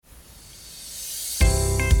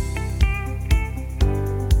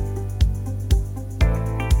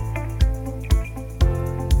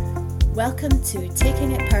Welcome to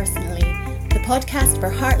Taking It Personally, the podcast for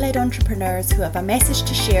heart-led entrepreneurs who have a message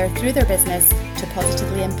to share through their business to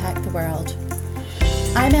positively impact the world.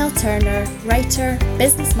 I'm Elle Turner, writer,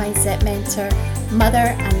 business mindset mentor, mother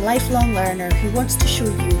and lifelong learner who wants to show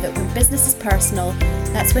you that when business is personal,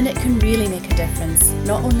 that's when it can really make a difference,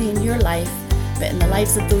 not only in your life, but in the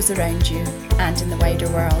lives of those around you and in the wider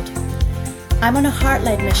world. I'm on a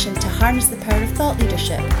heart-led mission to harness the power of thought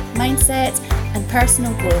leadership, mindset and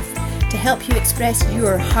personal growth to help you express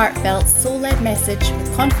your heartfelt, soul-led message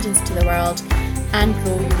with confidence to the world and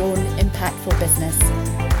grow your own impactful business.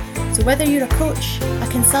 So whether you're a coach, a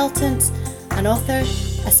consultant, an author,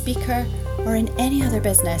 a speaker, or in any other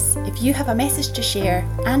business, if you have a message to share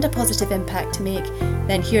and a positive impact to make,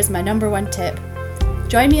 then here's my number one tip.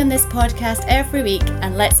 Join me on this podcast every week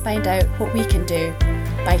and let's find out what we can do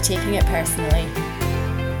by taking it personally.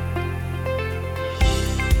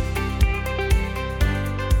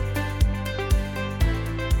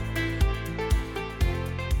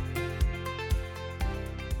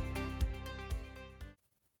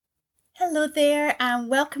 Hello there and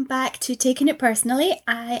welcome back to Taking It Personally.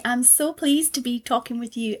 I am so pleased to be talking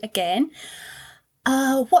with you again.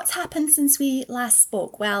 What's happened since we last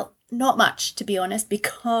spoke? Well, not much, to be honest,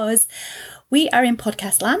 because we are in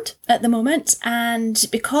podcast land at the moment, and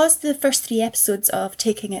because the first 3 episodes of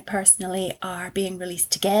Taking It Personally are being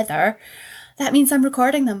released together, that means I'm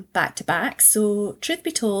recording them back to back. So truth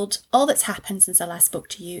be told, all that's happened since I last spoke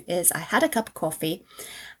to you is I had a cup of coffee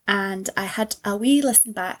and I had a wee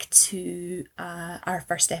listen back to our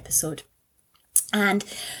first episode. And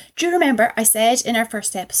do you remember I said in our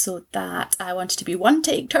first episode that I wanted to be one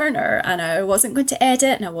take Turner and I wasn't going to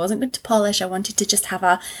edit and I wasn't going to polish. I wanted to just have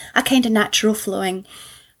a kind of natural flowing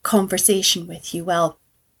conversation with you. Well,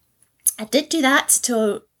 I did do that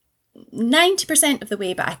to 90% of the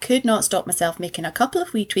way, but I could not stop myself making a couple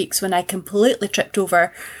of wee tweaks when I completely tripped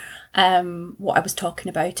over what I was talking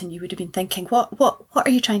about, and you would have been thinking, what are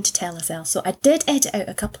you trying to tell us, Elle? So I did edit out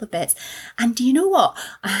a couple of bits, and do you know what?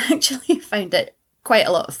 I actually found it quite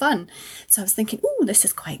a lot of fun. So I was thinking, oh, this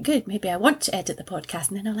is quite good. Maybe I want to edit the podcast.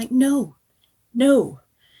 And then I'm like, no,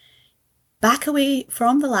 back away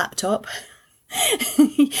from the laptop.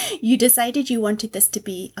 You decided you wanted this to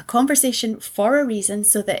be a conversation for a reason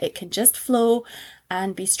so that it can just flow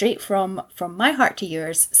and be straight from my heart to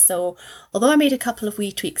yours. So although I made a couple of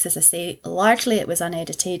wee tweaks, as I say, largely it was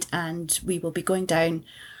unedited and we will be going down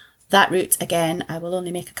that route again. I will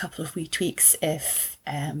only make a couple of wee tweaks if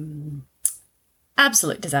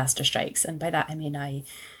absolute disaster strikes. And by that I mean I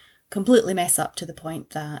completely mess up to the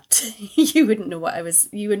point that you wouldn't know what I was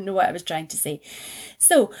trying to say.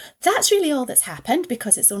 So that's really all that's happened,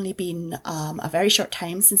 because it's only been a very short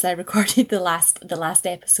time since I recorded the last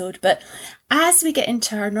episode. But as we get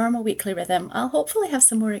into our normal weekly rhythm, I'll hopefully have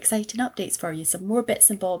some more exciting updates for you, some more bits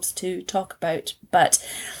and bobs to talk about. But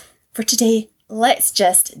for today, let's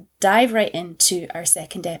just dive right into our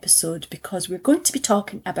second episode, because we're going to be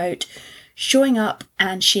talking about showing up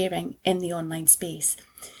and sharing in the online space.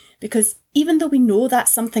 Because even though we know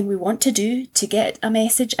that's something we want to do to get a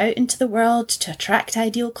message out into the world, to attract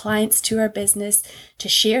ideal clients to our business, to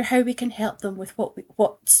share how we can help them with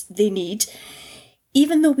what they need,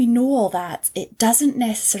 even though we know all that, it doesn't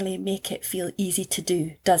necessarily make it feel easy to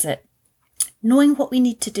do, does it? Knowing what we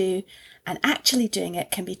need to do and actually doing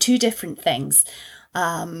it can be two different things.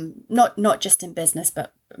 Not just in business,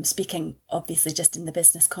 but I'm speaking obviously just in the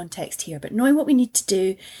business context here, but knowing what we need to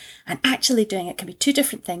do and actually doing it can be two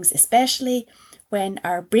different things, especially when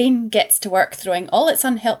our brain gets to work throwing all its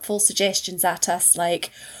unhelpful suggestions at us,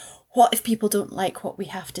 like, what if people don't like what we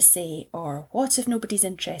have to say, or what if nobody's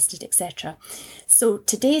interested, etc. So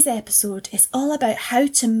today's episode is all about how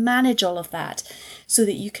to manage all of that so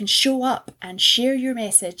that you can show up and share your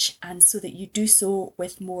message, and so that you do so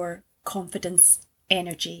with more confidence,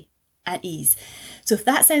 energy, at ease. So if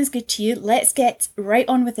that sounds good to you, let's get right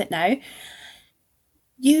on with it now.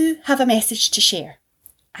 You have a message to share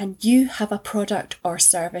and you have a product or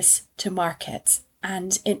service to market.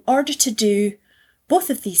 And in order to do both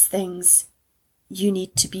of these things, you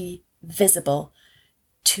need to be visible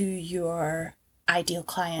to your ideal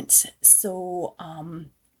clients. So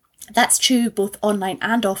that's true both online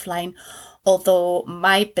and offline. Although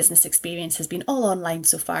my business experience has been all online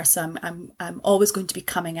so far, so I'm always going to be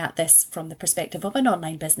coming at this from the perspective of an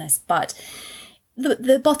online business. But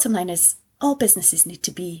the bottom line is all businesses need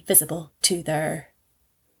to be visible to their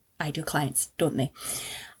ideal clients, don't they?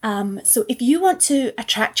 So if you want to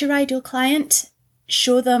attract your ideal client,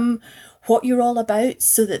 show them what you're all about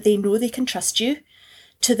so that they know they can trust you,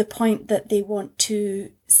 to the point that they want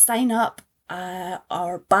to sign up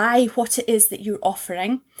or buy what it is that you're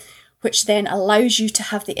offering, which then allows you to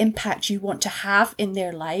have the impact you want to have in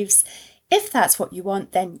their lives. If that's what you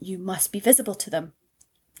want, then you must be visible to them.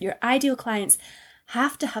 Your ideal clients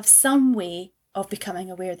have to have some way of becoming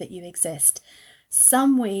aware that you exist,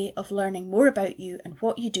 some way of learning more about you and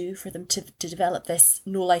what you do for them to develop this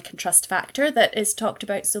know, like and trust factor that is talked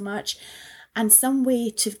about so much, and some way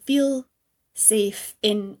to feel safe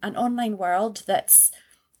in an online world that's,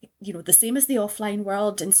 you know, the same as the offline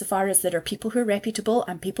world, insofar as there are people who are reputable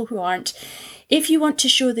and people who aren't. If you want to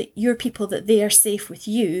show that your people that they are safe with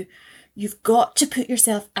you, you've got to put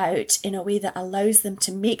yourself out in a way that allows them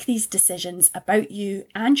to make these decisions about you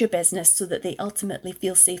and your business so that they ultimately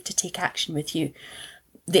feel safe to take action with you.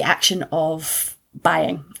 The action of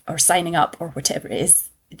buying or signing up or whatever it is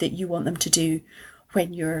that you want them to do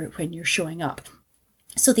when you're showing up.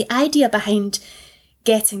 So the idea behind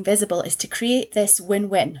getting visible is to create this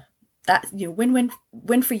win-win. That, you know,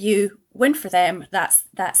 win for you, win for them. That's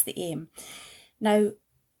the aim. Now,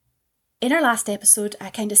 in our last episode,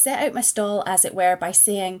 I kind of set out my stall, as it were, by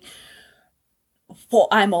saying what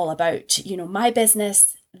I'm all about. You know, my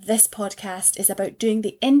business, this podcast, is about doing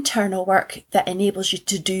the internal work that enables you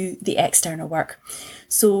to do the external work.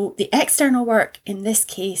 So the external work in this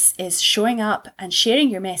case is showing up and sharing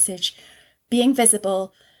your message, being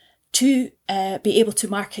visible to be able to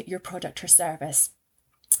market your product or service.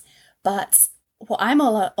 But what I'm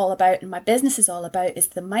all about and my business is all about is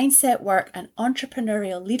the mindset work and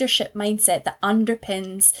entrepreneurial leadership mindset that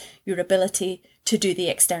underpins your ability to do the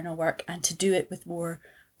external work and to do it with more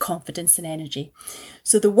confidence and energy.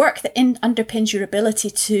 So the work that underpins your ability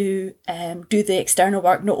to do the external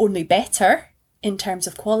work not only better in terms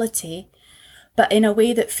of quality, but in a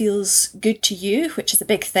way that feels good to you, which is a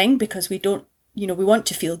big thing because we don't, you know, we want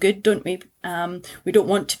to feel good, don't we? We don't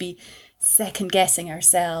want to be second guessing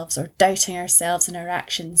ourselves or doubting ourselves and our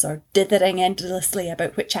actions or dithering endlessly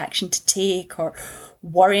about which action to take or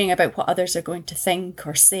worrying about what others are going to think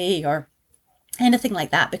or say or anything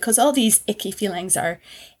like that, because all these icky feelings are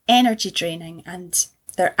energy draining and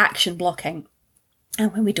they're action blocking.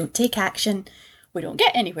 And when we don't take action, we don't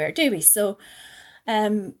get anywhere, do we? So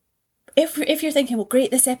if you're thinking, well,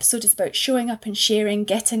 great, this episode is about showing up and sharing,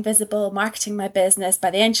 getting visible, marketing my business,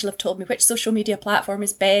 by the end she'll have told me which social media platform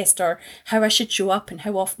is best or how I should show up and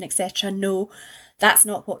how often, etc. No, that's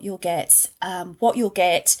not what you'll get. What you'll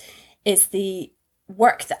get is the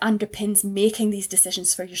work that underpins making these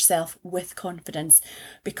decisions for yourself with confidence,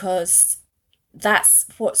 because that's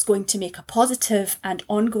what's going to make a positive and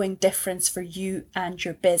ongoing difference for you and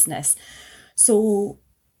your business. So,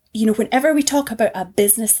 you know, whenever we talk about a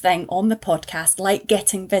business thing on the podcast, like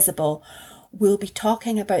getting visible, we'll be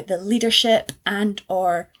talking about the leadership and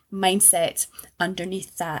or mindset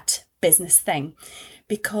underneath that business thing,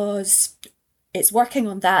 because it's working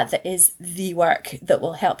on that is the work that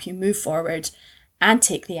will help you move forward and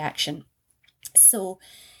take the action. So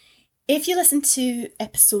if you listen to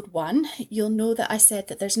episode 1, you'll know that I said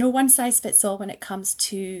that there's no one size fits all when it comes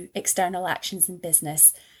to external actions in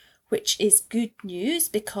business, which is good news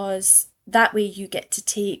because that way you get to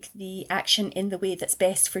take the action in the way that's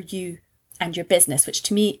best for you and your business, which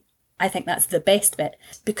to me, I think that's the best bit,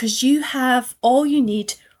 because you have all you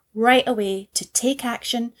need right away to take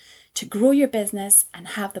action, to grow your business and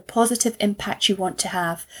have the positive impact you want to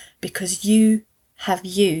have, because you have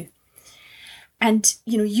you. And,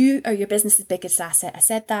 you know, you are your business's biggest asset. I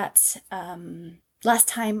said that last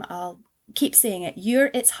time, I'll keep saying it.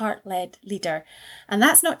 You're its heart-led leader. And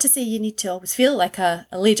that's not to say you need to always feel like a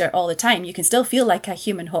leader all the time. You can still feel like a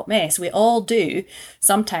human hot mess. We all do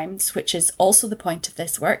sometimes, which is also the point of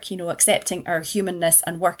this work, you know, accepting our humanness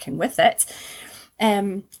and working with it.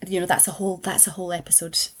 You know, that's a whole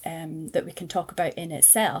episode that we can talk about in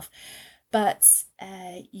itself. But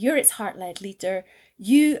you're its heart-led leader.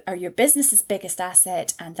 You are your business's biggest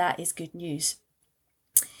asset, and that is good news.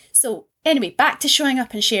 So anyway, back to showing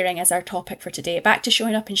up and sharing as our topic for today, back to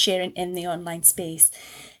showing up and sharing in the online space.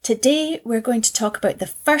 Today, we're going to talk about the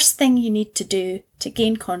first thing you need to do to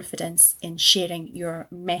gain confidence in sharing your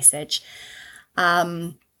message.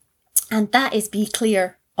 And that is be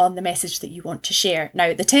clear on the message that you want to share.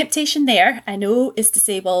 Now, the temptation there, I know, is to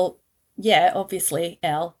say, well, yeah, obviously,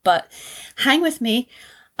 Elle, but hang with me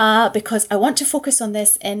because I want to focus on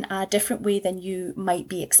this in a different way than you might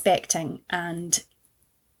be expecting. And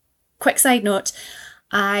quick side note,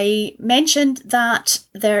 I mentioned that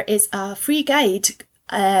there is a free guide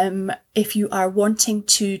if you are wanting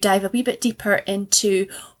to dive a wee bit deeper into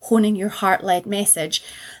honing your heart-led message.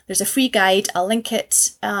 There's a free guide. I'll link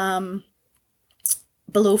it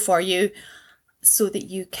below for you so that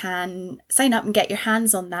you can sign up and get your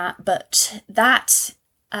hands on that. But that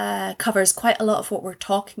covers quite a lot of what we're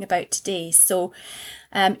talking about today. So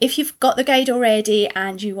if you've got the guide already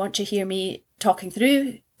and you want to hear me talking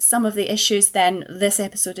through some of the issues, then this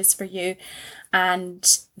episode is for you.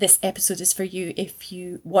 And this episode is for you if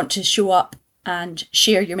you want to show up and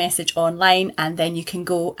share your message online, and then you can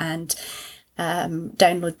go and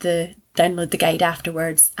download the guide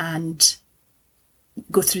afterwards and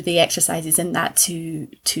go through the exercises in that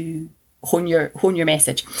to hone your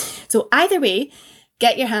message. So either way,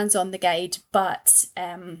 get your hands on the guide, but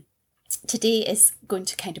today is going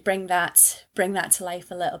to kind of bring that to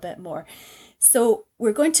life a little bit more. So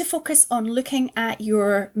we're going to focus on looking at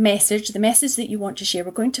your message, the message that you want to share.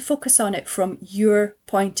 We're going to focus on it from your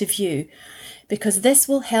point of view, because this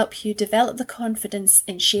will help you develop the confidence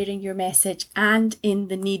in sharing your message and in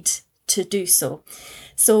the need to do so.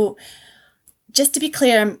 So just to be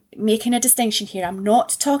clear, I'm making a distinction here. I'm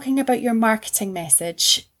not talking about your marketing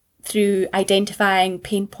message through identifying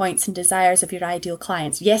pain points and desires of your ideal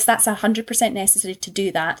clients. Yes, that's 100% necessary to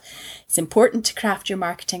do that. It's important to craft your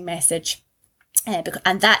marketing message.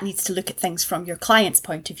 And that needs to look at things from your client's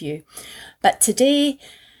point of view. But today,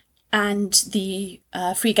 and the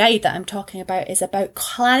free guide that I'm talking about, is about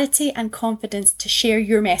clarity and confidence to share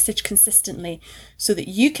your message consistently so that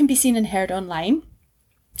you can be seen and heard online.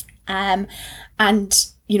 And,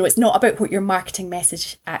 it's not about what your marketing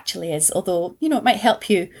message actually is, although, it might help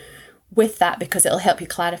you with that because it'll help you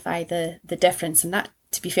clarify the difference. And that,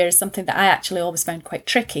 to be fair, is something that I actually always found quite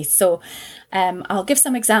tricky. So I'll give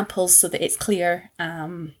some examples so that it's clear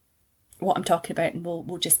what I'm talking about, and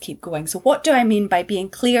we'll just keep going. So what do I mean by being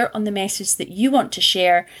clear on the message that you want to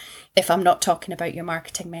share if I'm not talking about your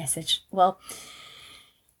marketing message? Well,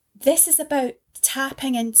 this is about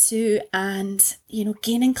tapping into and,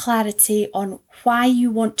 gaining clarity on why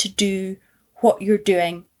you want to do what you're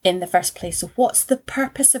doing in the first place. So what's the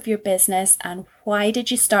purpose of your business and why did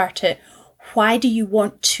you start it? Why do you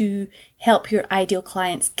want to help your ideal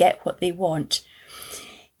clients get what they want?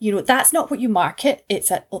 That's not what you market.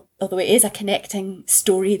 Although it is a connecting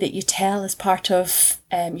story that you tell as part of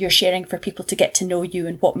your sharing for people to get to know you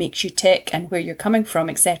and what makes you tick and where you're coming from,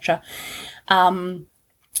 etc.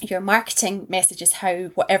 Your marketing message is how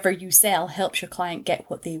whatever you sell helps your client get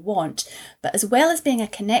what they want. But as well as being a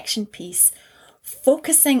connection piece,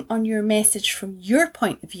 focusing on your message from your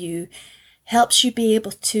point of view helps you be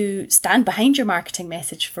able to stand behind your marketing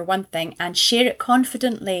message, for one thing, and share it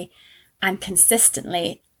confidently and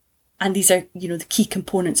consistently. And these are, the key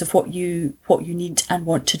components of what you need and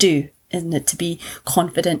want to do, isn't it? To be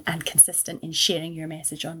confident and consistent in sharing your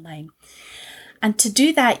message online. And to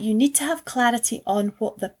do that, you need to have clarity on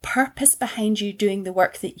what the purpose behind you doing the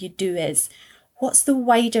work that you do is. What's the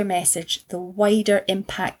wider message, the wider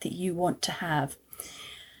impact that you want to have?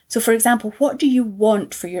 So for example, what do you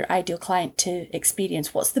want for your ideal client to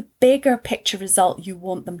experience? What's the bigger picture result you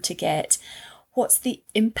want them to get? What's the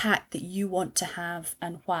impact that you want to have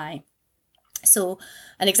and why? So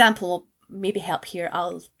an example will maybe help here.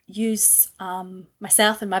 I'll use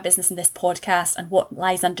myself and my business in this podcast and what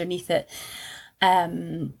lies underneath it,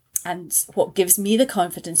 and what gives me the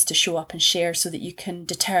confidence to show up and share so that you can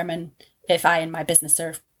determine if I and my business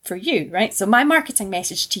are for you, right? So my marketing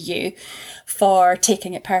message to you for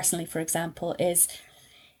Taking It Personally, for example, is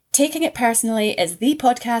Taking It Personally is the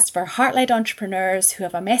podcast for heart-led entrepreneurs who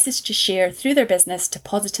have a message to share through their business to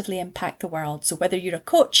positively impact the world. So whether you're a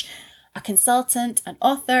coach, a consultant, an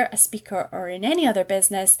author, a speaker, or in any other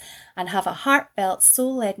business and have a heartfelt,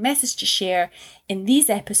 soul-led message to share, in these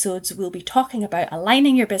episodes we'll be talking about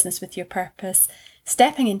aligning your business with your purpose,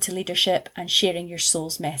 stepping into leadership and sharing your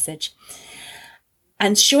soul's message,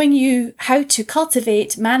 and showing you how to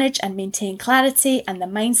cultivate, manage and maintain clarity and the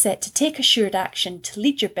mindset to take assured action to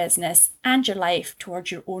lead your business and your life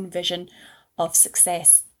towards your own vision of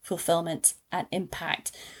success, fulfillment and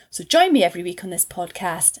impact. So join me every week on this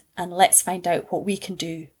podcast and let's find out what we can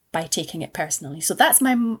do by taking it personally. So that's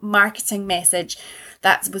my marketing message.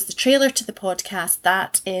 That was the trailer to the podcast.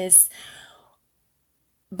 That is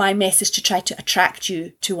my message to try to attract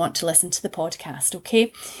you to want to listen to the podcast,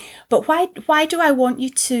 okay? But why do I want you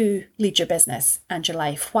to lead your business and your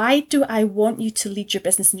life? Why do I want you to lead your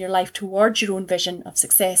business and your life towards your own vision of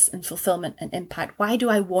success and fulfillment and impact? Why do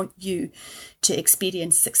I want you to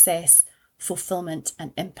experience success, fulfillment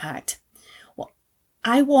and impact? Well,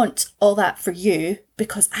 I want all that for you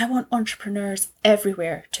because I want entrepreneurs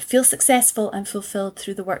everywhere to feel successful and fulfilled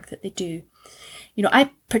through the work that they do.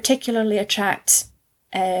 I particularly attract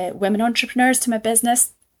women entrepreneurs to my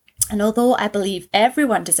business. And although I believe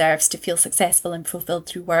everyone deserves to feel successful and fulfilled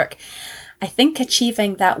through work, I think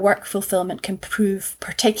achieving that work fulfillment can prove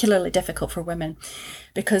particularly difficult for women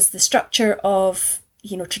because the structure of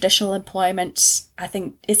traditional employment, I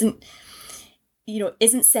think, isn't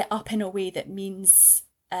set up in a way that means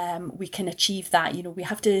we can achieve that.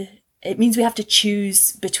 It means we have to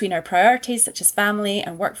choose between our priorities, such as family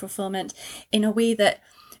and work fulfillment, in a way that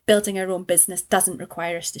building our own business doesn't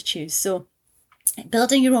require us to choose. So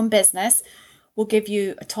building your own business will give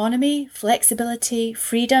you autonomy, flexibility,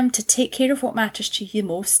 freedom to take care of what matters to you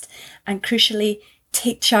most, and crucially,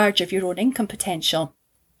 take charge of your own income potential.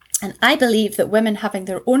 And I believe that women having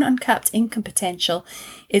their own uncapped income potential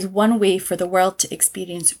is one way for the world to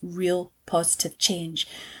experience real positive change.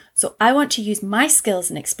 So I want to use my skills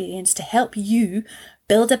and experience to help you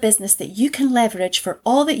build a business that you can leverage for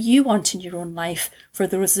all that you want in your own life, for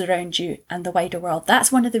those around you and the wider world.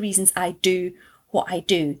 That's one of the reasons I do what I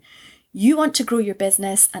do. You want to grow your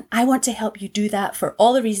business, and I want to help you do that for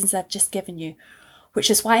all the reasons I've just given you, which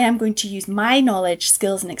is why I'm going to use my knowledge,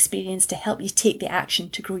 skills, and experience to help you take the action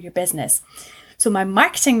to grow your business. So my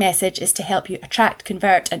marketing message is to help you attract,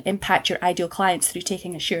 convert, and impact your ideal clients through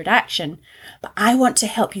taking assured action. But I want to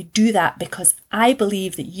help you do that because I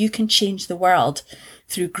believe that you can change the world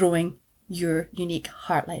through growing your unique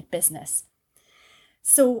heart-led business.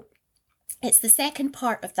 So it's the second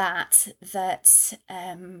part of that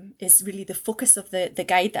is really the focus of the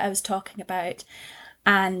guide that I was talking about.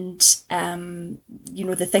 And,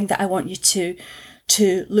 the thing that I want you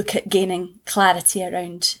to look at gaining clarity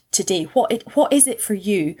around today. What is it for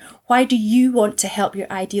you? Why do you want to help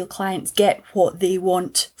your ideal clients get what they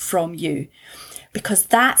want from you? Because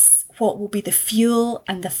that's what will be the fuel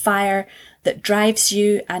and the fire that drives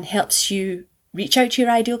you and helps you reach out to your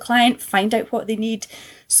ideal client, find out what they need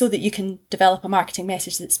so that you can develop a marketing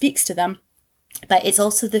message that speaks to them. But it's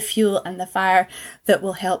also the fuel and the fire that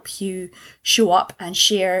will help you show up and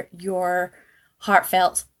share your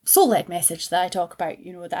heartfelt, soul-led message that I talk about.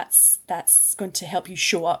 That's going to help you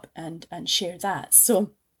show up and share that.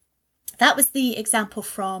 So that was the example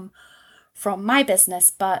from my business.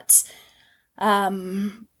 But,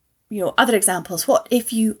 other examples. What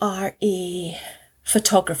if you are a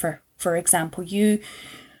photographer, for example? You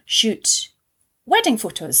shoot wedding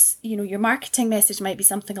photos. Your marketing message might be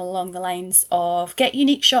something along the lines of get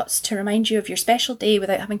unique shots to remind you of your special day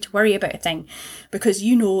without having to worry about a thing, because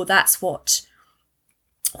that's what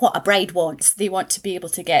a bride wants. They want to be able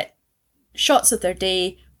to get shots of their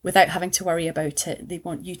day without having to worry about it. They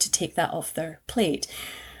want you to take that off their plate.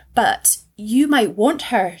 But you might want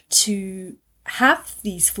her to have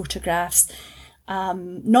these photographs,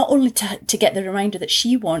 not only to get the reminder that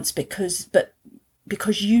she wants, but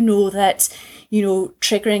because you know that,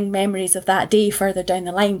 triggering memories of that day further down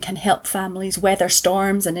the line can help families weather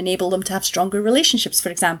storms and enable them to have stronger relationships, for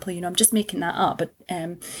example. I'm just making that up,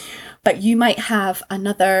 but you might have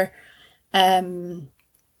another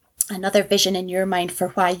vision in your mind for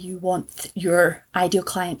why you want your ideal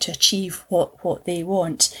client to achieve what they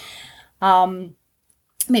want.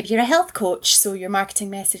 Maybe you're a health coach, so your marketing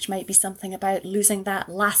message might be something about losing that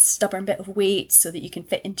last stubborn bit of weight so that you can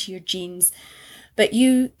fit into your jeans. But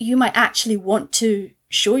you might actually want to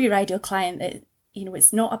show your ideal client that,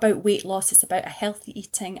 it's not about weight loss, it's about a healthy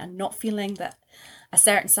eating and not feeling that a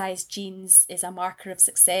certain size jeans is a marker of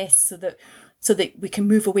success, so that we can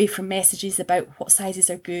move away from messages about what sizes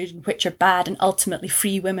are good and which are bad, and ultimately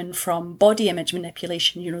free women from body image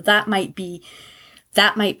manipulation. That might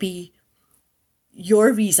be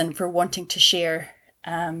your reason for wanting to share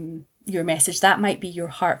your message. That might be your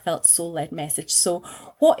heartfelt, soul-led message. So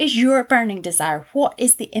what is your burning desire? What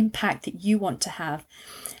is the impact that you want to have?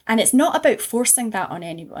 And it's not about forcing that on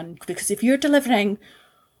anyone, because if you're delivering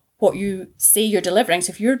what you say you're delivering, so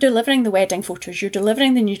if you're delivering the wedding photos, you're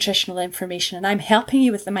delivering the nutritional information, and I'm helping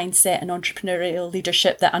you with the mindset and entrepreneurial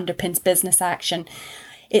leadership that underpins business action,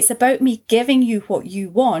 it's about me giving you what you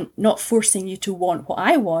want, not forcing you to want what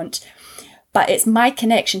I want. But it's my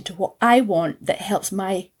connection to what I want that helps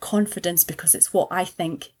my confidence, because it's what I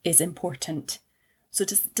think is important. So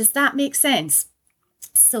does that make sense?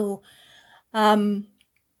 So,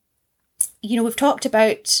 we've talked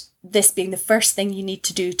about this being the first thing you need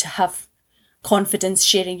to do to have confidence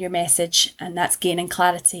sharing your message, and that's gaining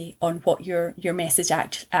clarity on what your message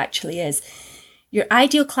actually is. Your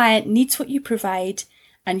ideal client needs what you provide,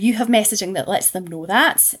 and you have messaging that lets them know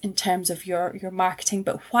that in terms of your marketing.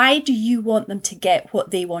 But why do you want them to get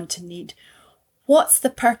what they want and need? What's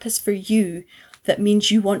the purpose for you that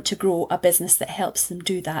means you want to grow a business that helps them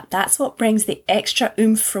do that? That's what brings the extra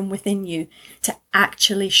oomph from within you to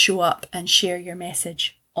actually show up and share your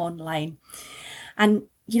message online. And,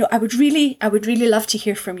 I would really love to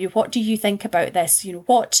hear from you. What do you think about this?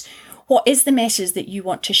 What is the message that you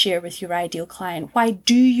want to share with your ideal client? Why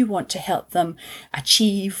do you want to help them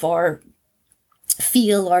achieve or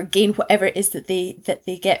feel or gain whatever it is that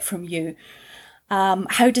they get from you?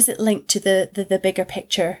 How does it link to the bigger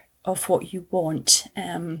picture of what you want?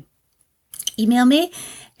 Email me,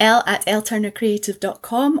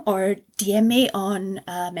 l@lturnercreative.com, or DM me on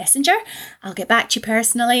Messenger. I'll get back to you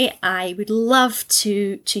personally. I would love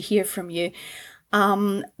to hear from you.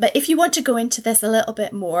 But if you want to go into this a little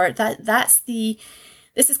bit more, this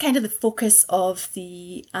is kind of the focus of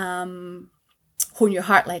the Hone Your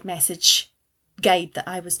Heart-Led Message guide that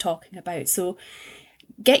I was talking about. So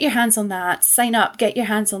get your hands on that, sign up, get your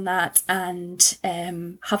hands on that, and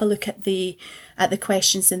have a look at the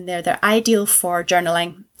questions in there. They're ideal for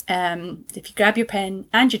journaling. If you grab your pen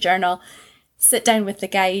and your journal, sit down with the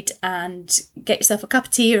guide and get yourself a cup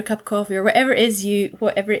of tea or a cup of coffee or whatever it is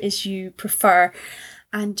you prefer,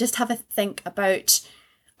 and just have a think about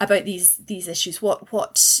these issues. What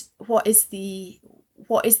is the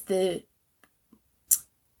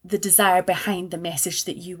desire behind the message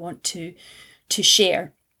that you want to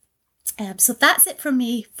share. So that's it from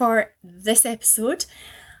me for this episode.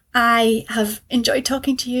 I have enjoyed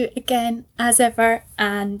talking to you again as ever,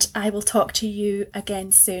 and I will talk to you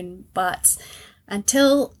again soon. But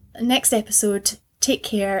until next episode, take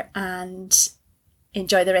care and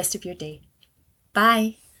enjoy the rest of your day.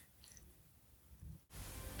 Bye.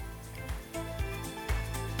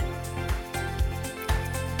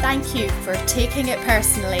 Thank you for taking it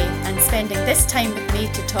personally and spending this time with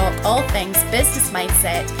me to talk all things business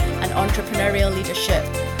mindset and entrepreneurial leadership.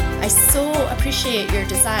 I so appreciate your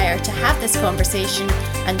desire to have this conversation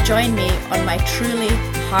and join me on my truly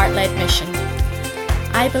heart-led mission.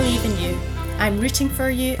 I believe in you. I'm rooting for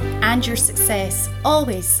you and your success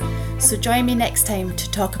always. So join me next time to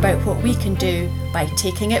talk about what we can do by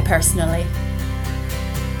taking it personally.